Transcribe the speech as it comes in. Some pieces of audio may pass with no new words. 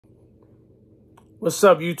What's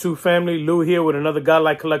up, YouTube family? Lou here with another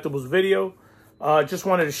Godlike Collectibles video. Just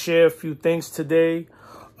wanted to share a few things today.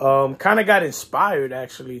 Kind of got inspired,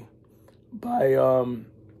 actually, by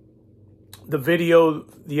the video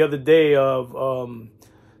the other day of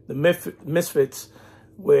the Misfits,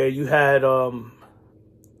 where you had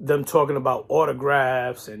them talking about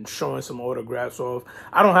autographs and showing some autographs off.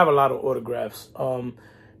 I don't have a lot of autographs. You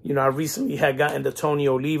know, I recently had gotten the Tony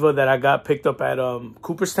Oliva that I got picked up at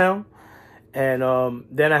Cooperstown. And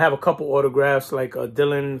then I have a couple autographs like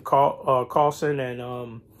Dylan Carlson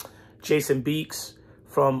and Jason Beeks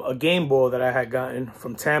from a game ball that I had gotten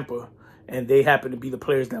from Tampa. And they happen to be the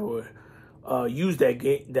players that were used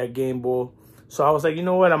that game ball. So I was like, you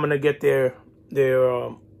know what? I'm going to get their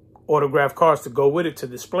autograph cards to go with it to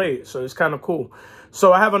display it. So it's kind of cool.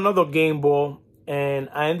 So I have another game ball, and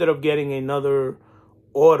I ended up getting another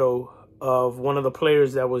auto of one of the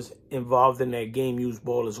players that was involved in that game used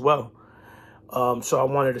ball as well. So I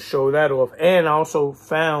wanted to show that off. And I also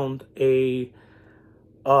found a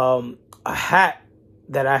hat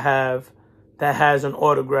that I have that has an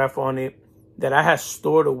autograph on it that I had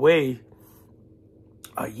stored away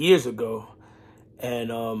years ago.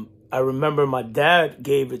 And I remember my dad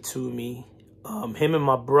gave it to me. Him and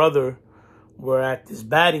my brother were at this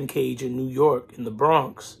batting cage in New York, in the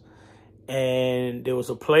Bronx. And there was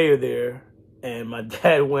a player there. And my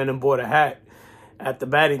dad went and bought a hat at the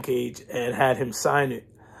batting cage and had him sign it.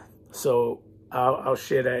 So I'll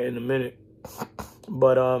share that in a minute.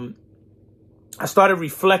 But I started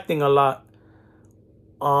reflecting a lot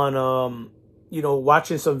on you know,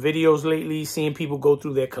 watching some videos lately, seeing people go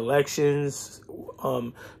through their collections,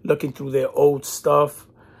 looking through their old stuff,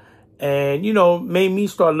 and you know, made me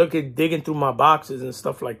start digging through my boxes and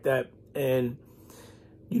stuff like that. And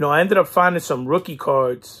you know, I ended up finding some rookie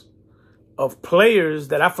cards of players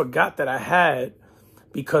that I forgot that I had,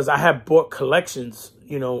 because I had bought collections.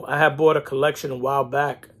 You know, I had bought a collection a while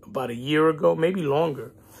back, about a year ago, maybe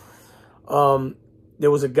longer.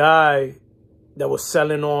 There was a guy that was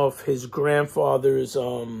selling off his grandfather's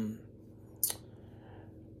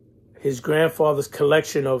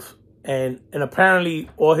collection of, and apparently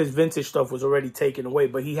all his vintage stuff was already taken away,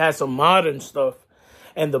 but he had some modern stuff.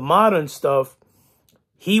 And the modern stuff,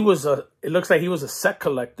 it looks like he was a set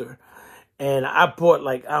collector. And I bought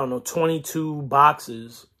like, I don't know, 22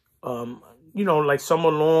 boxes, you know, like some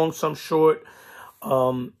are long, some short.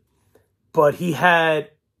 But he had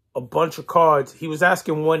a bunch of cards. He was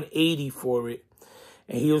asking $180 for it.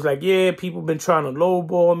 And he was like, yeah, people been trying to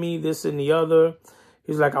lowball me, this and the other.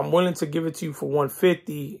 He was like, I'm willing to give it to you for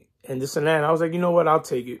 $150 and this and that. And I was like, you know what, I'll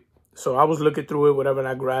take it. So I was looking through it, whatever, and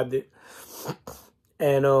I grabbed it.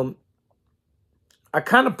 And I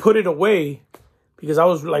kind of put it away, because I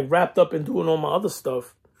was like wrapped up in doing all my other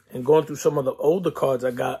stuff and going through some of the older cards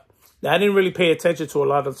I got. I didn't really pay attention to a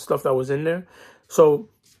lot of the stuff that was in there. So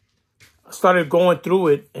I started going through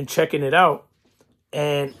it and checking it out,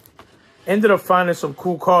 and ended up finding some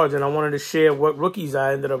cool cards. And I wanted to share what rookies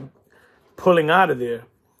I ended up pulling out of there.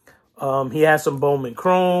 He has some Bowman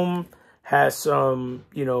Chrome, has some,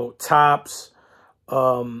 you know, Tops.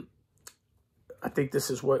 I think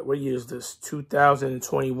this is, what year is this?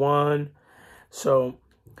 2021. So,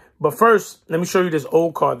 but first, let me show you this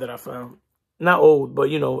old card that I found. Not old, but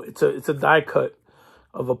you know, it's a die cut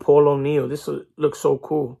of a Paul O'Neill. This looks so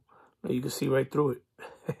cool. You can see right through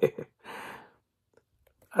it.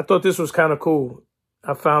 I thought this was kind of cool.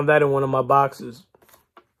 I found that in one of my boxes.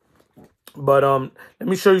 But let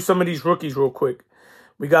me show you some of these rookies real quick.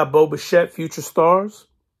 We got Bo Bichette, Future Stars.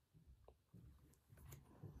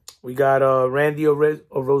 We got Randy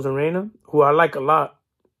Rosarena, who I like a lot.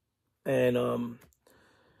 And,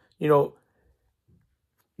 you know,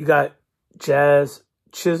 you got Jazz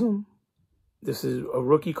Chisholm. This is a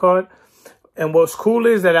rookie card. And what's cool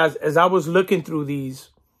is that as I was looking through these,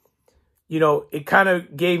 you know, it kind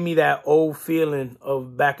of gave me that old feeling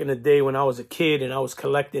of back in the day when I was a kid and I was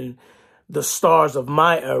collecting the stars of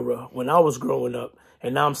my era when I was growing up.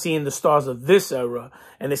 And now I'm seeing the stars of this era.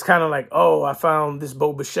 And it's kind of like, oh, I found this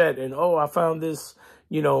Bo Bichette, and oh, I found this,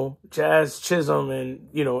 you know, Jazz Chisholm, and,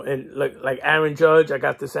 you know, and like Aaron Judge. I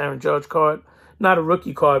got this Aaron Judge card. Not a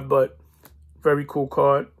rookie card, but very cool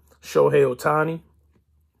card. Shohei Ohtani.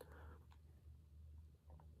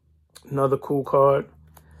 Another cool card.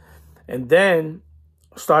 And then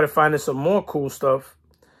I started finding some more cool stuff.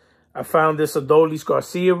 I found this Adolis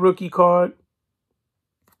Garcia rookie card.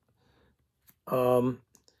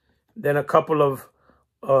 Then a couple of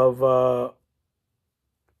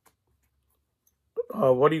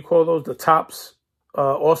what do you call those? The Tops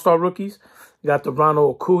All-Star rookies. You got the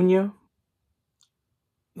Ronald Acuna.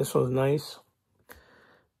 This one's nice.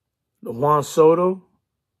 The Juan Soto.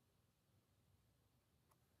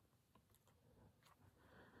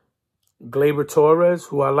 Gleyber Torres,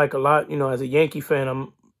 who I like a lot. You know, as a Yankee fan,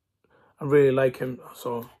 I really like him.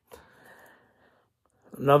 So,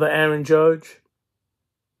 another Aaron Judge.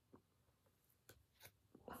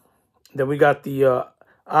 Then we got the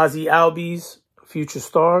Ozzie Albies, Future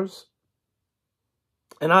Stars.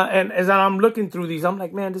 And as I'm looking through these, I'm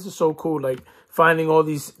like, man, this is so cool. Like finding all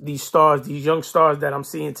these stars, these young stars that I'm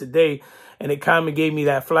seeing today. And it kind of gave me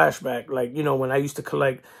that flashback. Like, you know, when I used to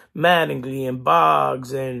collect Mattingly and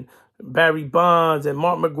Boggs and Barry Bonds and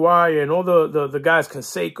Mark McGuire and all the guys,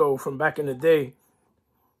 Canseco from back in the day.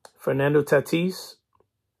 Fernando Tatis.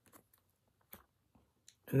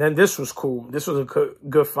 And then this was cool. This was a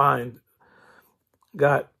good find.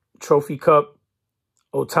 Got Trophy Cup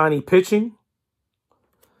Ohtani pitching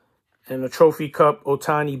and a Trophy Cup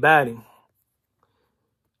Ohtani batting.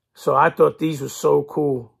 So I thought these were so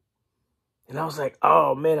cool. And I was like,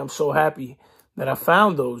 oh, man, I'm so happy that I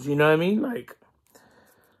found those. You know what I mean? Like,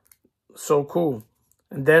 so cool.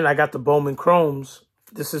 And then I got the Bowman Chromes.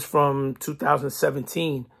 This is from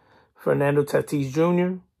 2017. Fernando Tatis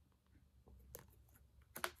Jr.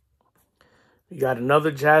 You got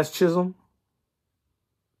another Jazz Chisholm.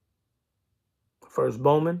 First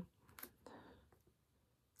Bowman.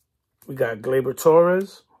 We got Gleyber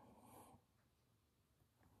Torres.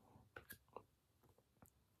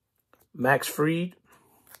 Max Fried.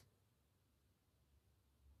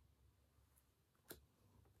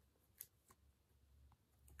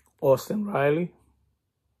 Austin Riley.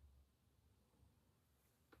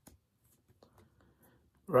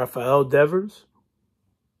 Rafael Devers.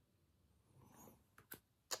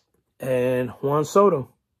 And Juan Soto.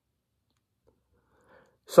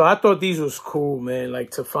 So I thought these was cool, man,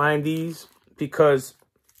 like to find these because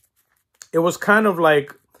it was kind of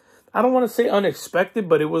like, I don't want to say unexpected,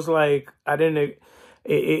 but it was like, I didn't,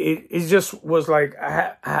 it just was like,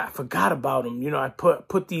 I forgot about them. You know, I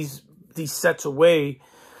put these sets away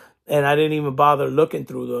and I didn't even bother looking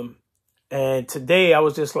through them. And today I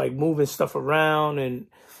was just like moving stuff around and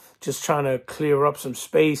just trying to clear up some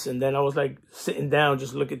space. And then I was like sitting down,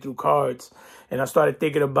 just looking through cards. And I started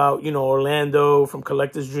thinking about, you know, Orlando from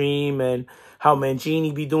Collector's Dream and how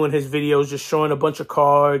Mangini be doing his videos, just showing a bunch of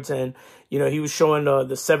cards. And, you know, he was showing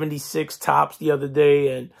the 76 tops the other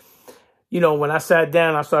day. And, you know, when I sat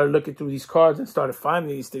down, I started looking through these cards and started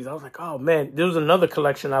finding these things. I was like, oh, man, there was another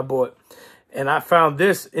collection I bought. And I found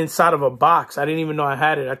this inside of a box. I didn't even know I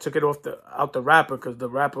had it. I took it out the wrapper because the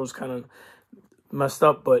wrapper was kind of messed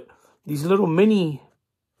up. But these little mini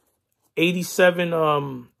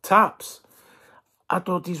 87 tops. I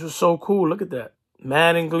thought these were so cool. Look at that.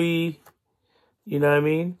 Mattingly. You know what I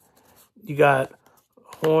mean? You got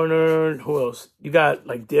Horner. Who else? You got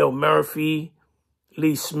like Dale Murphy.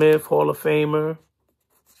 Lee Smith, Hall of Famer.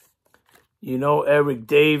 You know, Eric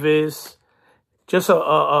Davis. Just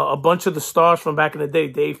a bunch of the stars from back in the day.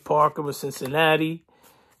 Dave Parker with Cincinnati.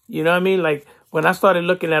 You know what I mean? Like, when I started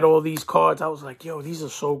looking at all these cards, I was like, yo, these are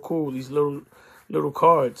so cool. These little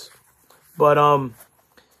cards. But,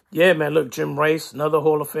 yeah, man, look, Jim Rice, another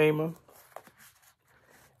Hall of Famer.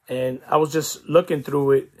 And I was just looking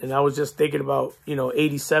through it, and I was just thinking about, you know,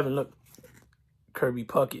 87. Look, Kirby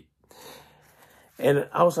Puckett. And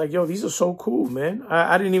I was like, yo, these are so cool, man.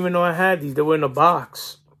 I didn't even know I had these. They were in a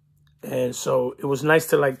box. And so it was nice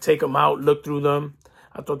to, like, take them out, look through them.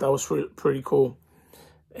 I thought that was pretty cool.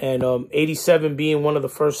 And 87 being one of the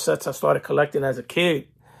first sets I started collecting as a kid,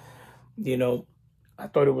 you know, I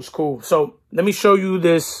thought it was cool. So let me show you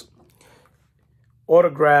this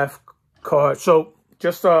autograph card. So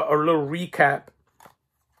just a little recap.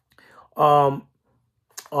 On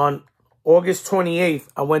August 28th,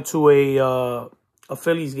 I went to a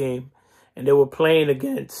Phillies game, and they were playing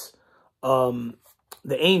against the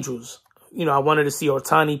Angels. You know, I wanted to see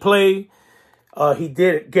Ohtani play. He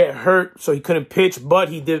did get hurt, so he couldn't pitch, but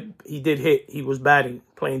he did hit. He was batting,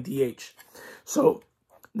 playing DH. So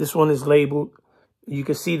this one is labeled. You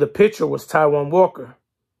can see the pitcher was Taijuan Walker,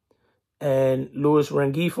 and Luis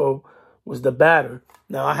Rengifo was the batter.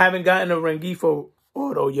 Now, I haven't gotten a Rengifo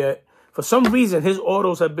auto yet. For some reason, his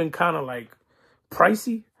autos have been kind of like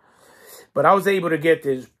pricey, but I was able to get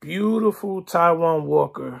this beautiful Taijuan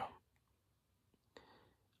Walker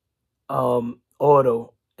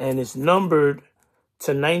auto, and it's numbered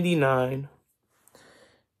to 99.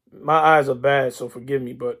 My eyes are bad, so forgive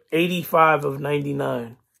me, but 85 of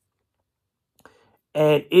 99.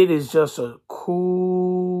 And it is just a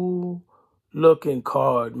cool looking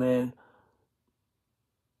card, man.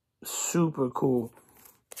 Super cool.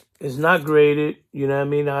 It's not graded, you know what I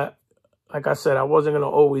mean? Like I said, I wasn't going to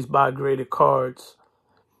always buy graded cards.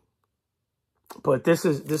 But this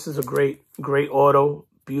is a great auto,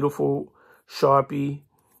 beautiful Sharpie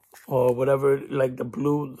or whatever. Like the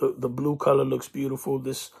blue color looks beautiful.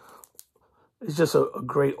 This is just a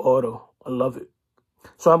great auto. I love it.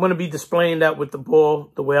 So I'm going to be displaying that with the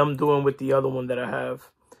ball the way I'm doing with the other one that I have.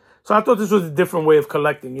 So I thought this was a different way of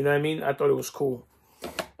collecting. You know what I mean? I thought it was cool.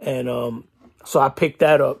 And so I picked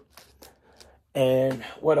that up. And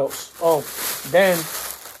what else? Oh, then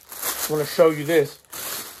I want to show you this.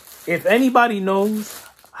 If anybody knows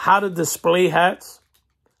how to display hats,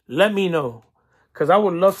 let me know. Because I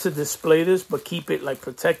would love to display this, but keep it like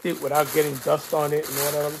protected without getting dust on it and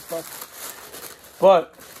all that other stuff.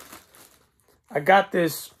 But I got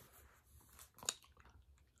this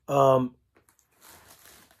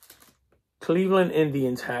Cleveland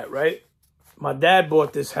Indians hat, right? My dad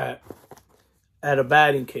bought this hat at a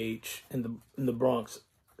batting cage in the Bronx.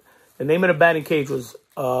 The name of the batting cage was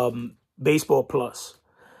Baseball Plus.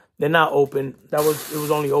 They're not open. It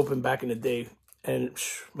was only open back in the day. And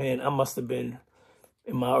man, I must have been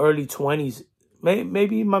in my early 20s,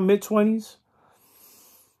 maybe my mid 20s.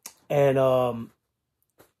 And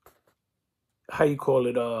how you call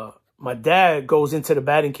it? My dad goes into the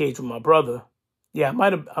batting cage with my brother. Yeah, I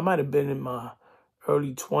might have been in my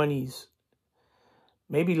early 20s,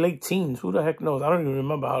 maybe late teens. Who the heck knows? I don't even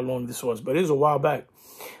remember how long this was, but it was a while back.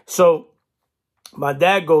 So my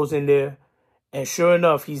dad goes in there, and sure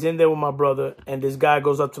enough, he's in there with my brother, and this guy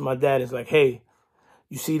goes up to my dad and is like, "Hey,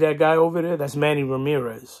 you see that guy over there? That's Manny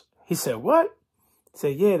Ramirez." He said, "What?" He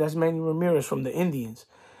said, "Yeah, that's Manny Ramirez from the Indians."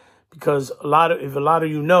 Because if a lot of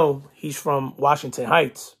you know, he's from Washington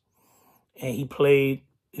Heights, and he played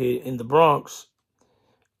in the Bronx,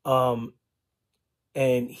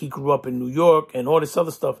 and he grew up in New York and all this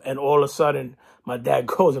other stuff. And all of a sudden, my dad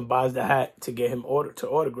goes and buys the hat to get him to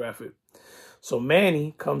autograph it. So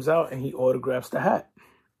Manny comes out and he autographs the hat.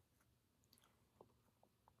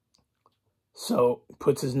 So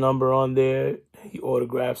puts his number on there, he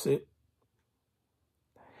autographs it.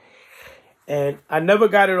 And I never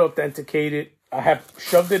got it authenticated. I have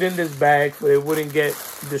shoved it in this bag so it wouldn't get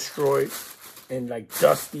destroyed and like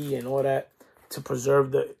dusty and all that, to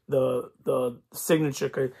preserve the signature,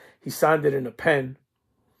 because he signed it in a pen.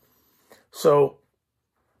 So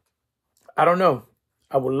I don't know.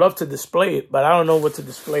 I would love to display it, but I don't know what to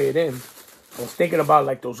display it in. I was thinking about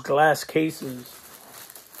like those glass cases,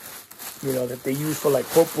 you know, that they use for like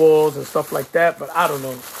footballs and stuff like that. But I don't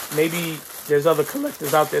know. Maybe there's other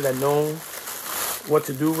collectors out there that know what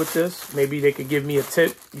to do with this. Maybe they could give me a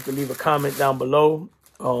tip. You can leave a comment down below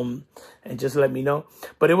and just let me know.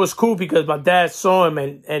 But it was cool because my dad saw him,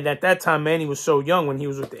 and at that time, Manny was so young when he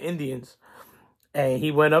was with the Indians. And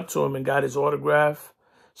he went up to him and got his autograph,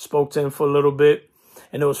 spoke to him for a little bit.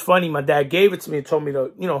 And it was funny. My dad gave it to me and told me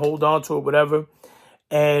to, you know, hold on to it, whatever.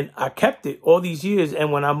 And I kept it all these years.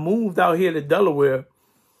 And when I moved out here to Delaware,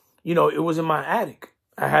 you know, it was in my attic.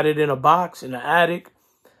 I had it in a box in the attic.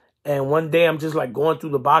 And one day I'm just like going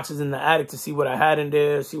through the boxes in the attic to see what I had in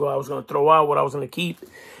there, see what I was going to throw out, what I was going to keep.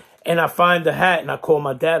 And I find the hat and I call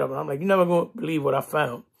my dad up. And I'm like, "You're never going to believe what I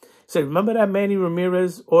found." He said, "Remember that Manny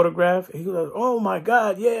Ramirez autograph?" And he goes, "Oh my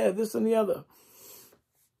God, yeah, this and the other."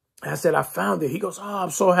 I said, "I found it." He goes, "Oh,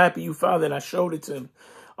 I'm so happy you found it." And I showed it to him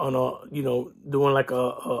on you know, doing like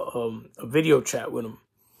a video chat with him.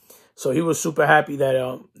 So he was super happy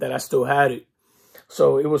that that I still had it.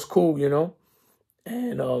 So it was cool, you know.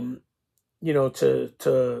 And you know,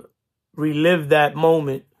 to relive that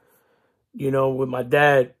moment, you know, with my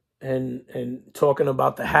dad and talking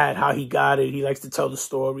about the hat, how he got it. He likes to tell the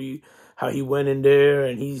story, how he went in there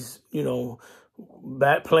and he's, you know,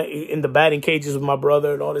 playing in the batting cages with my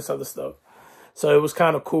brother and all this other stuff. So it was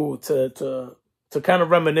kind of cool to kind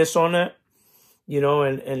of reminisce on that, you know,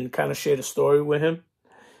 and kind of share the story with him.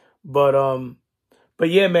 But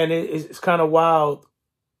yeah, man, it's kind of wild,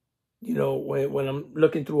 you know, when I'm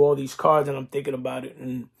looking through all these cards and I'm thinking about it.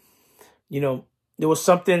 And, you know, there was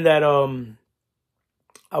something that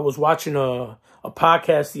I was watching a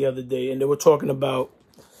podcast the other day, and they were talking about,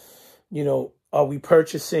 you know, are we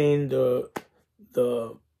purchasing the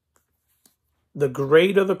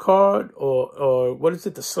grade of the card, or what is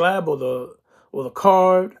it, the slab or the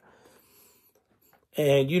card?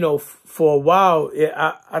 And, you know, for a while,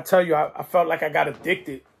 I tell you, I felt like I got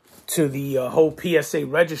addicted to the whole PSA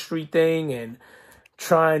registry thing and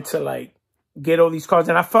trying to like get all these cards.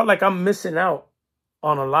 And I felt like I'm missing out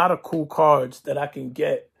on a lot of cool cards that I can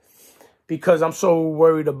get because I'm so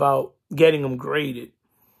worried about getting them graded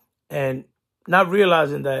and not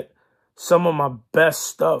realizing that some of my best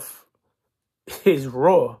stuff is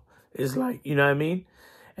raw. It's like, you know what I mean?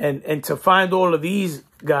 And to find all of these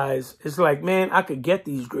guys, it's like, man, I could get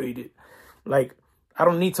these graded. Like, I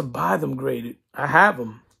don't need to buy them graded. I have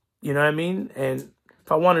them. You know what I mean? And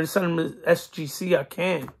if I wanted to send them to SGC, I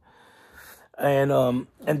can. And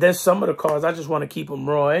then some of the cards, I just want to keep them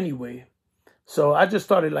raw anyway. So I just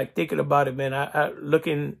started like thinking about it, man. I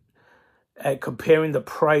looking at comparing the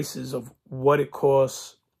prices of what it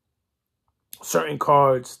costs certain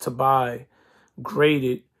cards to buy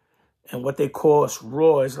graded and what they cost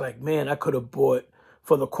raw. Is like, man, I could have bought,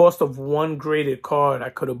 for the cost of one graded card, I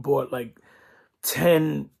could have bought like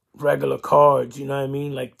 10 regular cards, you know what I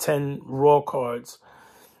mean? Like 10 raw cards.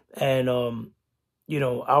 And, you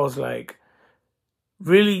know, I was like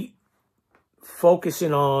really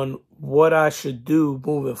focusing on what I should do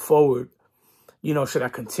moving forward. You know, should I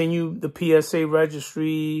continue the PSA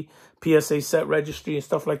registry, PSA set registry and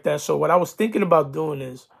stuff like that? So what I was thinking about doing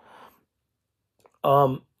is,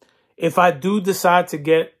 if I do decide to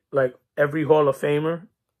get like every Hall of Famer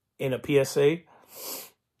in a PSA,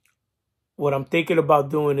 what I'm thinking about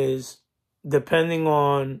doing is, depending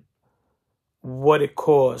on what it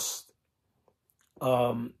costs,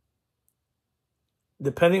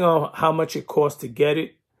 depending on how much it costs to get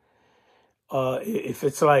it, if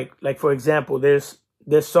it's like for example, there's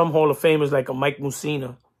some Hall of Famers like a Mike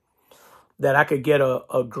Mussina that I could get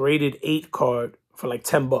a graded 8 card for like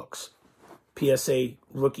 $10. PSA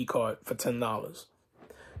rookie card for $10.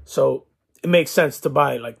 So it makes sense to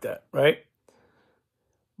buy it like that, right?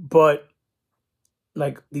 But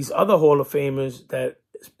like these other Hall of Famers that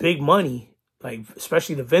it's big money, like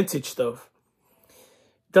especially the vintage stuff,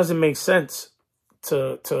 it doesn't make sense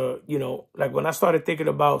to you know, like when I started thinking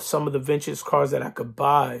about some of the vintage cards that I could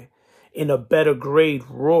buy in a better grade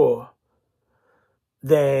raw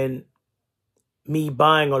than me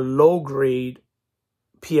buying a low grade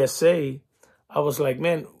PSA, I was like,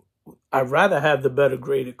 man, I'd rather have the better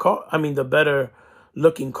graded card. I mean, the better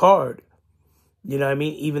looking card. You know what I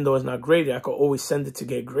mean? Even though it's not graded, I could always send it to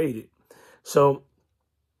get graded. So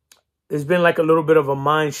there's been like a little bit of a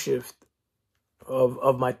mind shift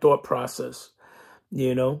of my thought process,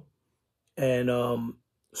 you know? And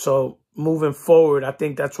so moving forward, I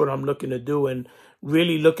think that's what I'm looking to do, and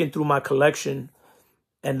really looking through my collection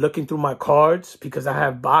and looking through my cards, because I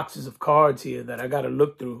have boxes of cards here that I got to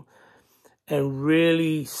look through and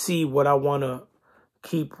really see what I want to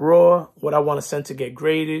keep raw, what I want to send to get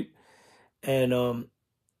graded. And,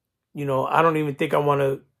 you know, I don't even think I want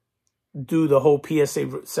to do the whole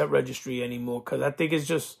PSA set registry anymore, because I think it's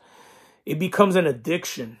just, it becomes an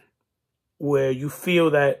addiction where you feel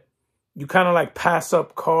that you kind of like pass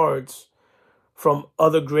up cards from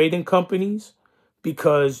other grading companies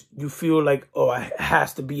because you feel like, oh, it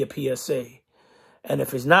has to be a PSA. And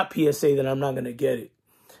if it's not PSA, then I'm not going to get it.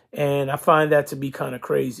 And I find that to be kind of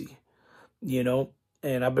crazy, you know,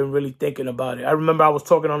 and I've been really thinking about it. I remember I was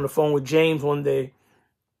talking on the phone with James one day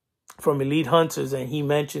from Elite Hunters, and he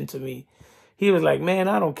mentioned to me, he was like, man,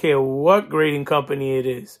 I don't care what grading company it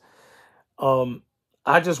is.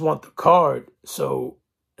 I just want the card. So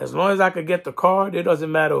as long as I could get the card, it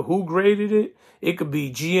doesn't matter who graded it. It could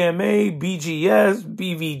be GMA, BGS,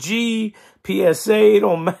 BVG, PSA, it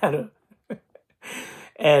don't matter.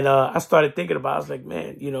 And I started thinking about it. I was like,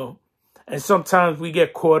 man, you know, and sometimes we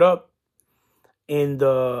get caught up in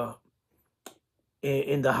the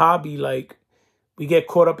hobby. Like, we get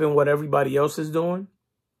caught up in what everybody else is doing.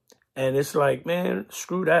 And it's like, man,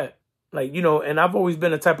 screw that. Like, you know, and I've always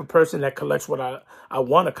been the type of person that collects what I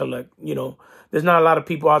want to collect. You know, there's not a lot of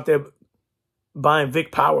people out there buying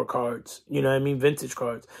Vic Power cards, you know what I mean, vintage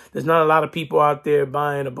cards. There's not a lot of people out there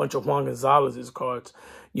buying a bunch of Juan Gonzalez's cards.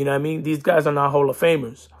 You know what I mean? These guys are not Hall of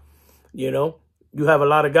Famers, you know? You have a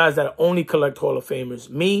lot of guys that only collect Hall of Famers.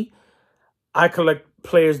 Me, I collect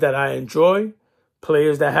players that I enjoy,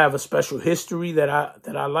 players that have a special history that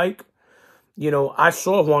I like. You know, I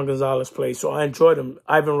saw Juan Gonzalez play, so I enjoyed him.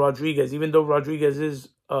 Ivan Rodriguez, even though Rodriguez is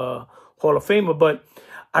Hall of Famer, but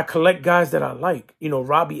I collect guys that I like. You know,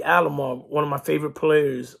 Robbie Alomar, one of my favorite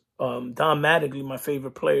players. Don Mattingly, my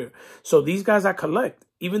favorite player. So these guys I collect.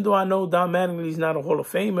 Even though I know Don Mattingly's not a Hall of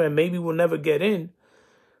Famer and maybe will never get in,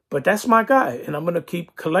 but that's my guy, and I'm going to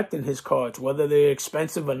keep collecting his cards, whether they're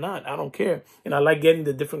expensive or not. I don't care. And I like getting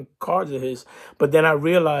the different cards of his. But then I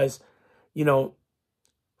realized, you know,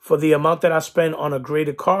 for the amount that I spend on a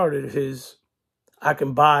graded card of his, I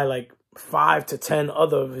can buy like 5 to 10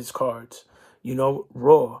 other of his cards, you know,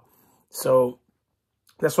 raw. So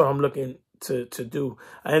that's what I'm looking to do.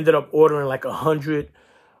 I ended up ordering like 100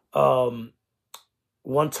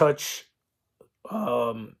 one-touch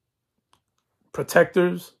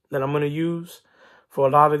protectors that I'm going to use for a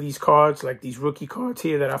lot of these cards, like these rookie cards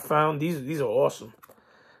here that I found. These are awesome.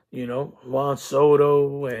 You know, Juan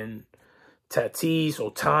Soto and Tatis,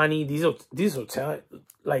 Ohtani. These are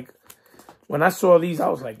like, when I saw these, I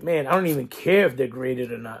was like, man, I don't even care if they're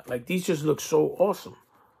graded or not. Like, these just look so awesome.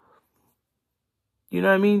 You know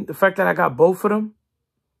what I mean? The fact that I got both of them,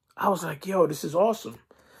 I was like, yo, this is awesome.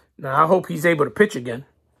 Now, I hope he's able to pitch again.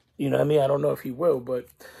 You know what I mean? I don't know if he will, but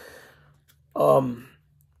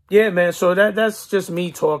yeah, man. So that's just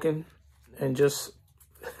me talking and just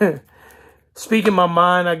speaking my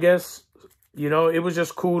mind, I guess. You know, it was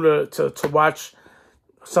just cool to watch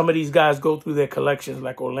some of these guys go through their collections,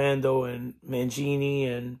 like Orlando and Mangini,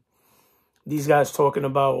 and these guys talking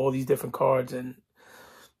about all these different cards and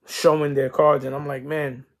showing their cards. And I'm like,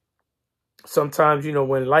 man, sometimes, you know,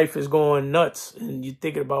 when life is going nuts and you're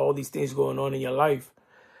thinking about all these things going on in your life,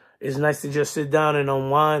 it's nice to just sit down and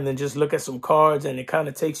unwind and just look at some cards. And it kind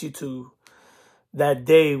of takes you to that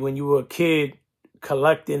day when you were a kid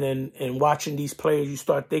collecting and watching these players. You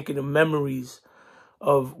start thinking of memories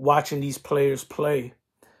of watching these players play.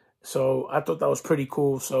 So I thought that was pretty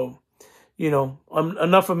cool. So, you know,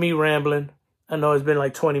 enough of me rambling. I know it's been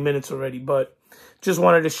like 20 minutes already, but just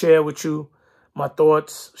wanted to share with you my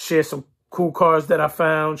thoughts, share some cool cards that I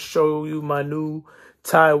found, show you my new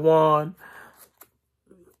Taiwan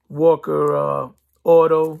Walker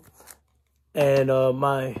auto, and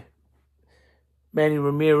my Manny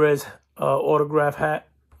Ramirez autograph hat.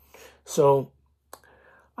 So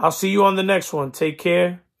I'll see you on the next one. Take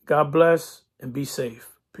care. God bless and be safe.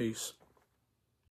 Peace.